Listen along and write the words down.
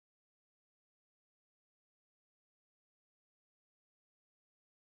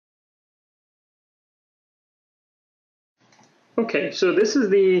Okay, so this is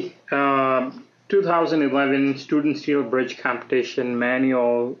the 2011 Student Steel Bridge Competition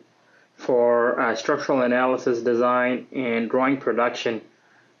Manual for Structural Analysis, Design, and Drawing Production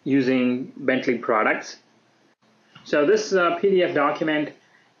using Bentley products. So this PDF document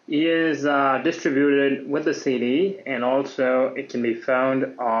is distributed with the CD, and also it can be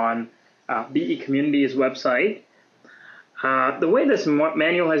found on BE Community's website. The way this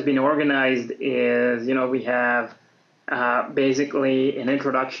manual has been organized is, we have basically an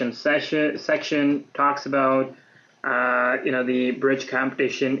introduction section talks about the bridge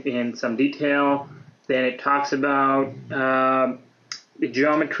competition in some detail. Then it talks about the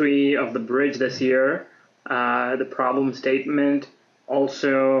geometry of the bridge this year, the problem statement,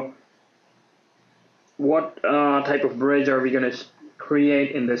 also what type of bridge are we going to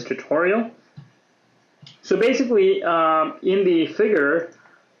create in this tutorial. So basically in the figure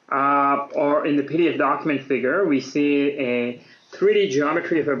or in the PDF document figure, we see a 3D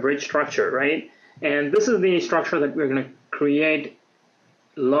geometry of a bridge structure, right? And this is the structure that we're going to create,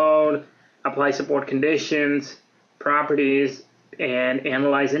 load, apply support conditions, properties, and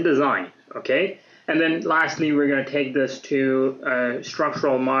analyze and design, okay? And then lastly, we're going to take this to a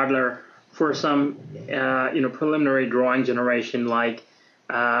structural modeler for some preliminary drawing generation, like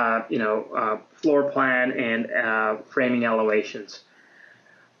floor plan and framing elevations.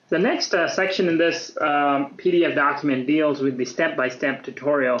 The next section in this PDF document deals with the step-by-step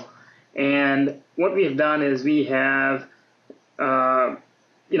tutorial, and what we've done is we have,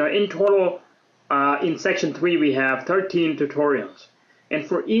 in total, in section 3 we have 13 tutorials, and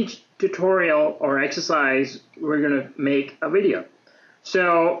for each tutorial or exercise we're going to make a video.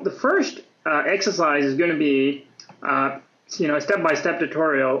 So the first exercise is going to be a step-by-step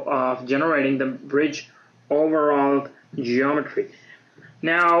tutorial of generating the bridge overall geometry.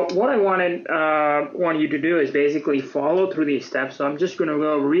 Now, what I want you to do is basically follow through these steps. So I'm just going to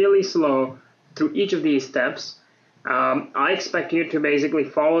go really slow through each of these steps. I expect you to basically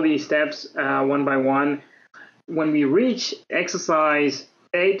follow these steps one by one. When we reach exercise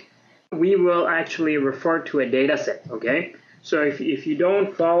 8, we will actually refer to a data set, okay? So if you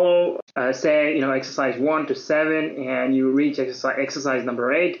don't follow, say, exercise 1 to 7, and you reach exercise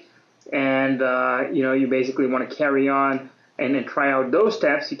number 8, and, you basically want to carry on and then try out those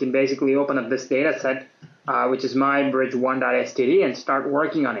steps, you can basically open up this data set, which is mybridge1.std, and start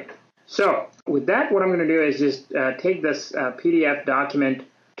working on it. So with that, what I'm going to do is just take this PDF document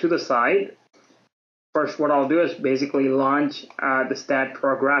to the side. First, what I'll do is basically launch the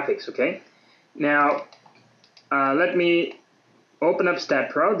STAAD.Pro graphics, okay? Now, let me open up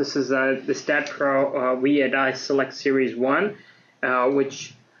STAAD.Pro. This is the STAAD.Pro V8i Select Series 1, on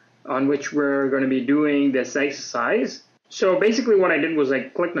which we're going to be doing this exercise. So basically what I did was I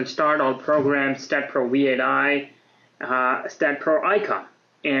clicked on Start All Programs, STAAD.Pro V8i, STAAD.Pro icon,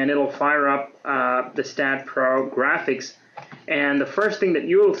 and it'll fire up the STAAD.Pro graphics. And the first thing that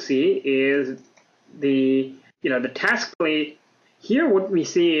you will see is the task plate. Here what we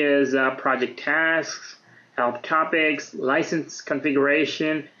see is project tasks, help topics, license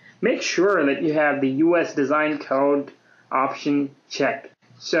configuration. Make sure that you have the US design code option checked.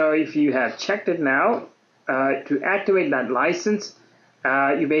 So if you have checked it now, to activate that license,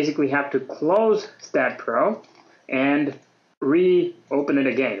 you basically have to close STAAD.Pro and reopen it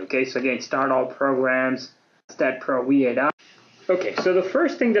again. Okay, so again, Start All Programs, STAAD.Pro V8i. Okay, so the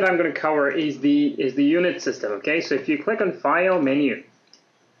first thing that I'm going to cover is the unit system. Okay, so if you click on File menu,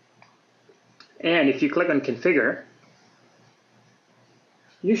 and if you click on Configure,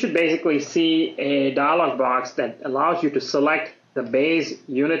 you should basically see a dialog box that allows you to select the base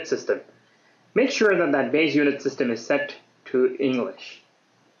unit system. Make sure that that base unit system is set to English.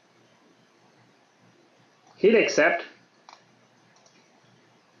 Hit Accept,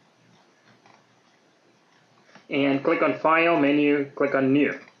 and click on File menu, click on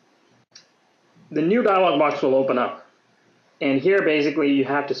New. The new dialog box will open up, and here basically you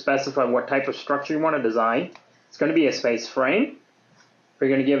have to specify what type of structure you want to design. It's going to be a space frame. We're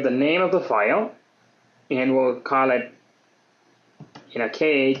going to give the name of the file, and we'll call it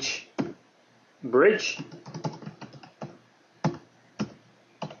KH Bridge.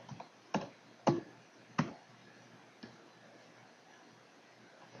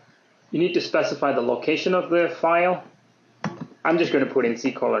 You need to specify the location of the file. I'm just going to put in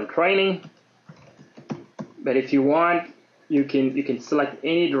C:\training, but if you want, you can select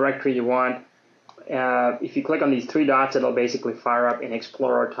any directory you want. If you click on these 3 dots, it'll basically fire up an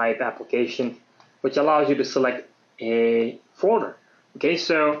Explorer type application, which allows you to select a folder. Okay,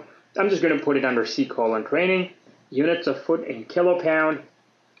 so I'm just going to put it under C:\training, units of foot and kilopound.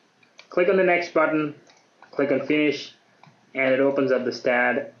 Click on the next button, click on Finish, and it opens up the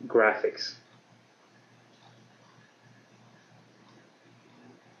STAAD graphics.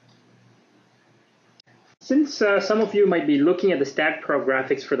 Since some of you might be looking at the STAADPro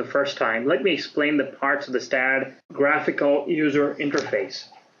graphics for the first time, let me explain the parts of the STAAD graphical user interface.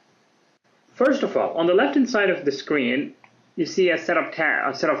 First of all, on the left-hand side of the screen, you see a set of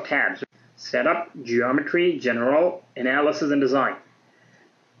tabs: Setup, Geometry, General, Analysis, and Design.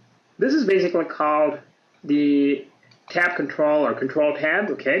 This is basically called the tab control or control tab,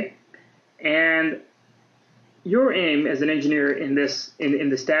 okay? And your aim as an engineer in the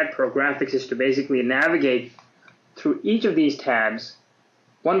STAADPro graphics is to basically navigate through each of these tabs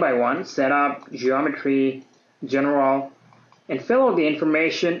one by one: Setup, Geometry, General, and fill out the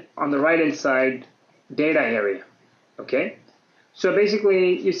information on the right-hand side data area, okay? So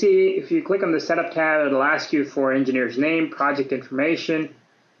basically, you see, if you click on the Setup tab, it'll ask you for engineer's name, project information.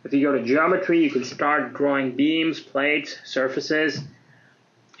 If you go to Geometry, you can start drawing beams, plates, surfaces.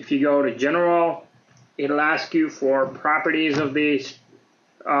 If you go to General, it'll ask you for properties of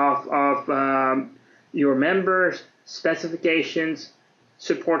your members, specifications,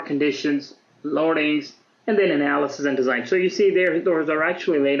 support conditions, loadings, and then analysis and design. So you see those are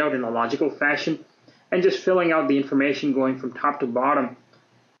actually laid out in a logical fashion, and just filling out the information going from top to bottom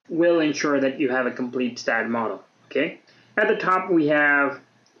will ensure that you have a complete STAAD model, okay? At the top we have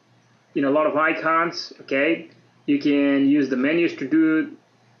a lot of icons, okay? You can use the menus to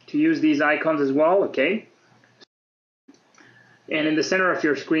use these icons as well, okay? And in the center of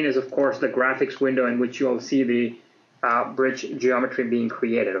your screen is, of course, the graphics window in which you'll see the bridge geometry being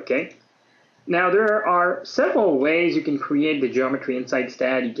created, okay? Now, there are several ways you can create the geometry inside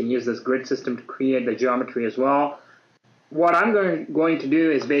STAAD. You can use this grid system to create the geometry as well. What I'm going to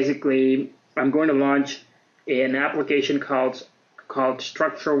do is basically, I'm going to launch an application called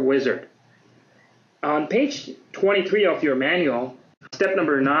Structure Wizard. On page 23 of your manual, step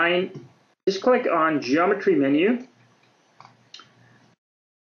number 9, just click on Geometry menu.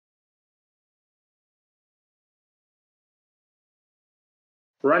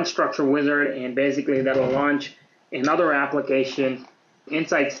 Run Structure Wizard, and basically that'll launch another application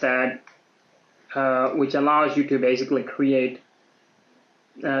inside STAAD, which allows you to basically create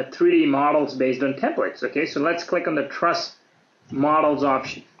 3D models based on templates. Okay, so let's click on the Truss Models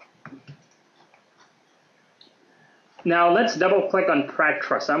option. Now let's double click on Pratt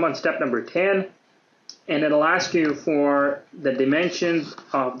Truss. I'm on step number 10, and it'll ask you for the dimensions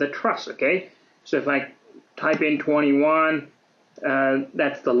of the truss. Okay, so if I type in 21,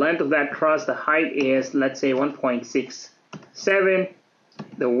 that's the length of that truss. The height is, let's say, 1.67.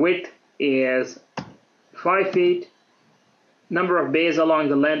 The width is 5 feet. Number of bays along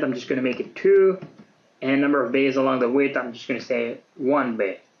the length, I'm just going to make it 2. And number of bays along the width, I'm just going to say 1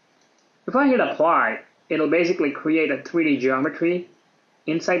 bay. If I hit apply, it'll basically create a 3D geometry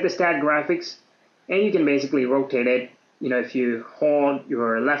inside the STAAD graphics, and you can basically rotate it. If you hold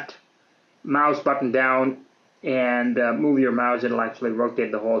your left mouse button down and move your mouse, it'll actually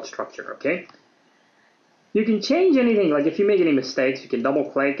rotate the whole structure, okay? You can change anything, like if you make any mistakes, you can double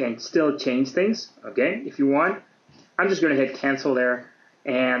click and still change things, okay, if you want. I'm just going to hit cancel there,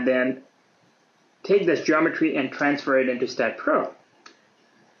 and then take this geometry and transfer it into STAADPro.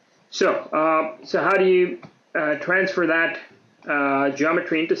 So how do you transfer that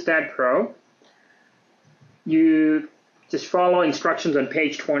geometry into STAADPro? You just follow instructions on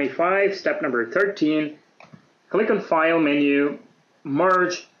page 25, step number 13. Click on File menu,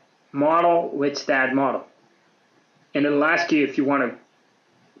 Merge Model with STAAD Model. And it'll ask you if you want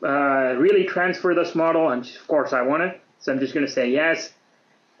to really transfer this model, and of course I want it, so I'm just going to say yes.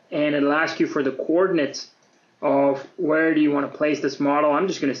 And it'll ask you for the coordinates of where do you want to place this model. I'm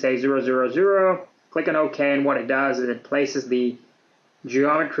just going to say 0, 0, 0. Click on OK, and what it does is it places the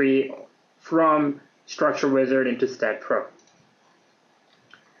geometry from Structure Wizard into STAADPro.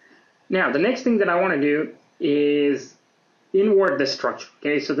 Now, the next thing that I want to do is invert this structure.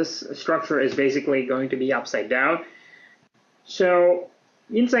 Okay, so this structure is basically going to be upside down. So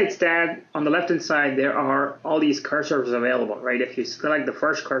inside STAAD, on the left-hand side, there are all these cursors available, right? If you select the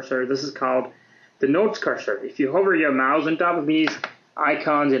first cursor, this is called the notes cursor. If you hover your mouse on top of these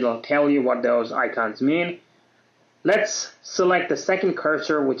icons, it'll tell you what those icons mean. Let's select the second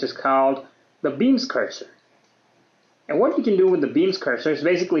cursor, which is called the beams cursor. And what you can do with the beams cursor is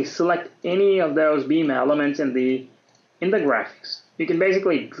basically select any of those beam elements in the graphics. You can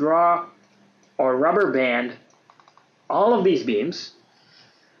basically draw or rubber band all of these beams,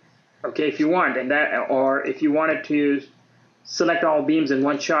 okay, if you want, or if you wanted to select all beams in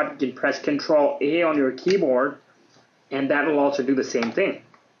one shot, you can press Control A on your keyboard, and that will also do the same thing.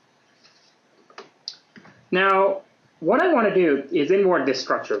 Now, what I want to do is invert this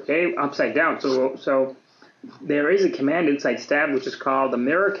structure, okay, upside down. So there is a command inside STAAD which is called the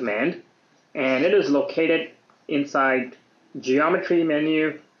mirror command, and it is located inside geometry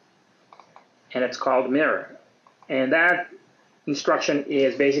menu, and it's called mirror. And that instruction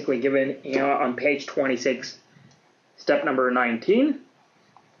is basically given on page 26, step number 19.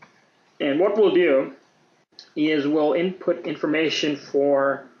 And what we'll do is we'll input information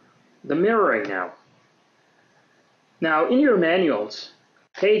for the mirroring now. Now in your manuals,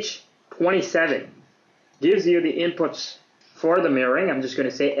 page 27 gives you the inputs for the mirroring. I'm just going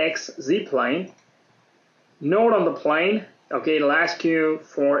to say XZ plane. Node on the plane. Okay, it'll ask you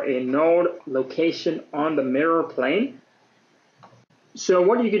for a node location on the mirror plane. So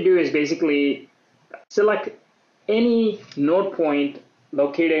what you can do is basically select any node point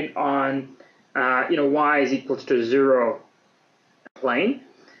located on y is equals to 0 plane.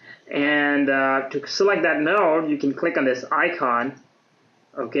 And to select that node, you can click on this icon,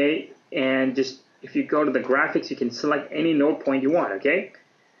 okay, and just if you go to the graphics, you can select any node point you want, okay.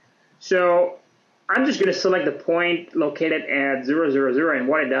 So I'm just going to select the point located at 0, 0, 0, and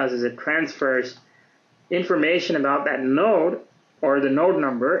what it does is it transfers information about that node or the node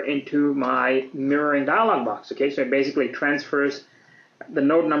number into my mirroring dialog box, okay. So it basically transfers the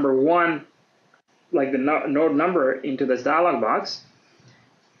node number 1, like the node number, into this dialog box.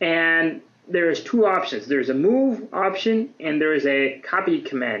 And there's two options. There's a move option and there is a copy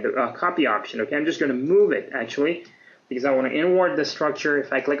command, copy option. Okay, I'm just going to move it actually because I want to invert the structure.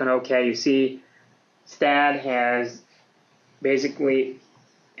 If I click on OK, you see STAAD has basically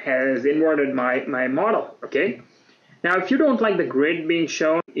inverted my model. Okay. Now, if you don't like the grid being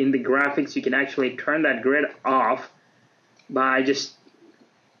shown in the graphics, you can actually turn that grid off by just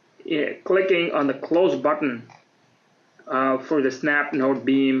clicking on the close button for the snap node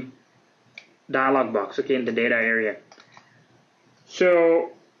beam dialog box, okay, in the data area.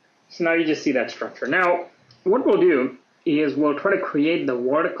 So now you just see that structure. Now what we'll do is we'll try to create the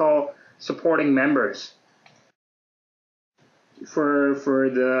vertical supporting members for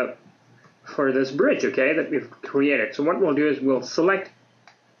this bridge, okay, that we've created. So what we'll do is we'll select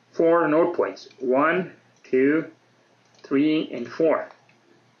 4 node points, 1, 2, 3, and 4.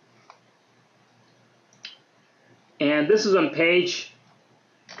 And this is on page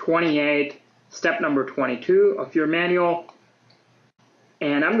 28, step number 22 of your manual.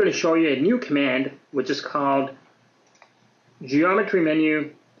 And I'm going to show you a new command which is called geometry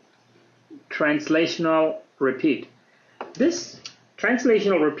menu translational repeat. This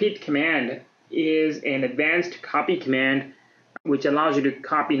translational repeat command is an advanced copy command which allows you to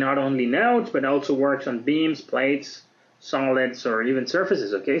copy not only nodes but also works on beams, plates, solids, or even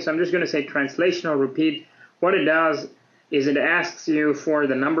surfaces. Okay, so I'm just going to say translational repeat. What it does is it asks you for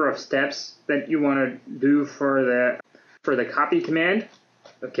the number of steps that you want to do for the copy command.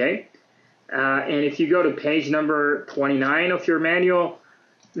 Okay, and if you go to page number 29 of your manual,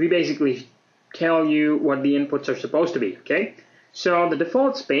 we basically tell you what the inputs are supposed to be. Okay, so the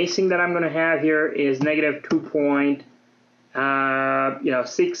default spacing that I'm going to have here is negative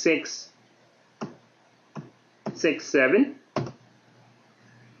 2.6667.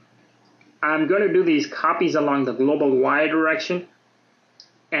 I'm going to do these copies along the global Y direction,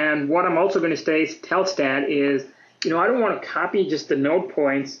 and what I'm also going to tell STAAD is, I don't want to copy just the node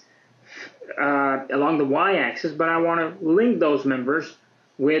points along the Y-axis, but I want to link those members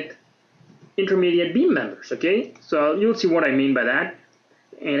with intermediate beam members. Okay, so you'll see what I mean by that.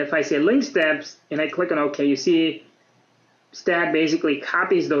 And if I say link steps and I click on OK, you see STAAD basically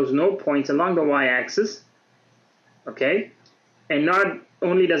copies those node points along the Y-axis. Okay, and not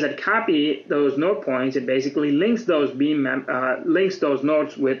only does it copy those node points, it basically links those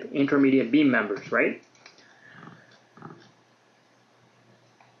nodes with intermediate beam members, right?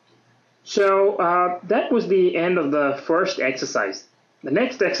 So that was the end of the first exercise. The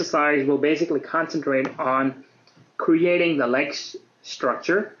next exercise will basically concentrate on creating the legs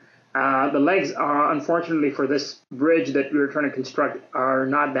structure. The legs are, unfortunately for this bridge that we're trying to construct, are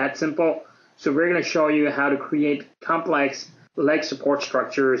not that simple. So we're going to show you how to create complex leg support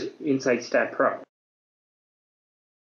structures inside STAAD.Pro.